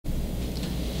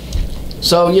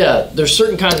So yeah, there's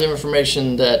certain kinds of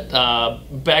information that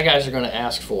bad guys are going to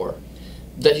ask for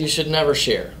that you should never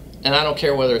share. And I don't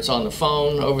care whether it's on the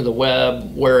phone, over the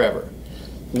web, wherever.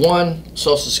 One,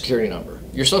 social security number.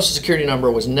 Your social security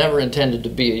number was never intended to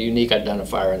be a unique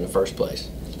identifier in the first place.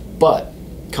 But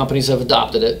companies have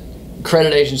adopted it.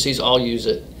 Credit agencies all use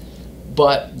it.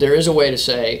 But there is a way to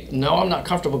say, no, I'm not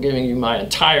comfortable giving you my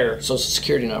entire social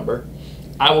security number.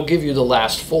 I will give you the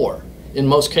last four. In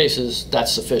most cases,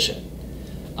 that's sufficient.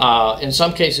 In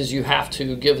some cases, you have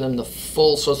to give them the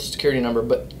full social security number,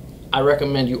 but I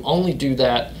recommend you only do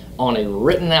that on a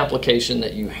written application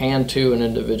that you hand to an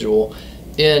individual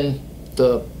in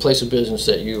the place of business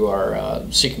that you are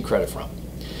seeking credit from.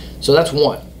 So that's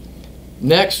one.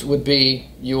 Next would be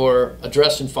your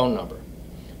address and phone number,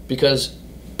 because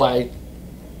by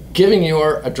giving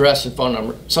your address and phone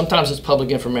number, sometimes it's public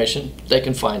information, they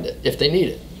can find it if they need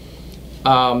it.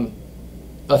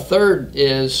 A third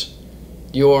is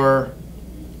your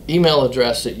email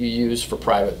address that you use for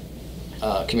private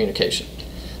communication.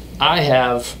 I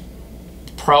have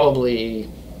probably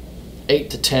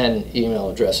 8 to 10 email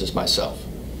addresses myself.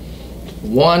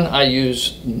 One I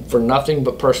use for nothing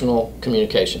but personal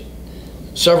communication.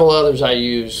 Several others I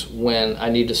use when I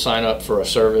need to sign up for a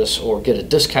service or get a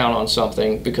discount on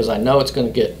something because I know it's going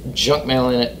to get junk mail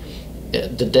in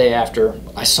it the day after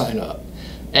I sign up.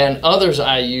 And others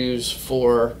I use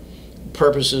for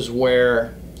purposes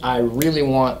where I really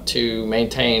want to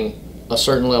maintain a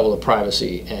certain level of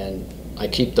privacy, and I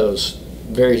keep those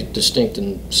very distinct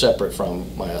and separate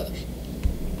from my others.